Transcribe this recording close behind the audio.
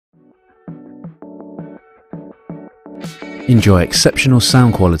Enjoy exceptional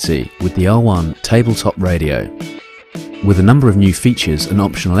sound quality with the R1 Tabletop radio. With a number of new features and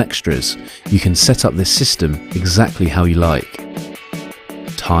optional extras, you can set up this system exactly how you like.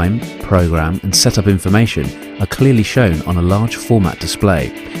 Time, program and setup information are clearly shown on a large format display,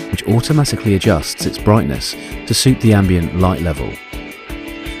 which automatically adjusts its brightness to suit the ambient light level.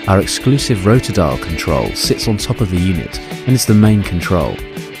 Our exclusive rotor dial control sits on top of the unit and is the main control.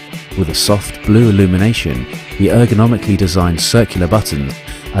 With a soft blue illumination, the ergonomically designed circular buttons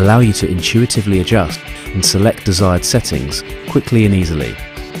allow you to intuitively adjust and select desired settings quickly and easily.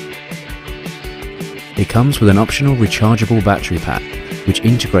 It comes with an optional rechargeable battery pack which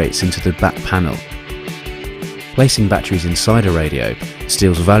integrates into the back panel. Placing batteries inside a radio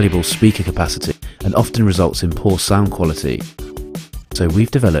steals valuable speaker capacity and often results in poor sound quality. So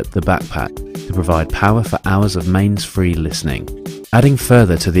we've developed the backpack to provide power for hours of mains-free listening. Adding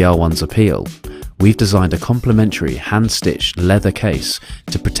further to the R1's appeal, we've designed a complementary hand-stitched leather case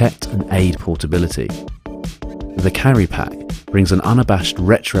to protect and aid portability. The carry pack brings an unabashed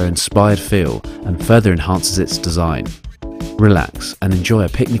retro-inspired feel and further enhances its design. Relax and enjoy a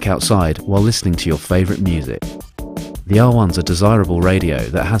picnic outside while listening to your favourite music. The R1's a desirable radio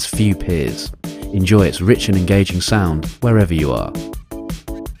that has few peers. Enjoy its rich and engaging sound wherever you are.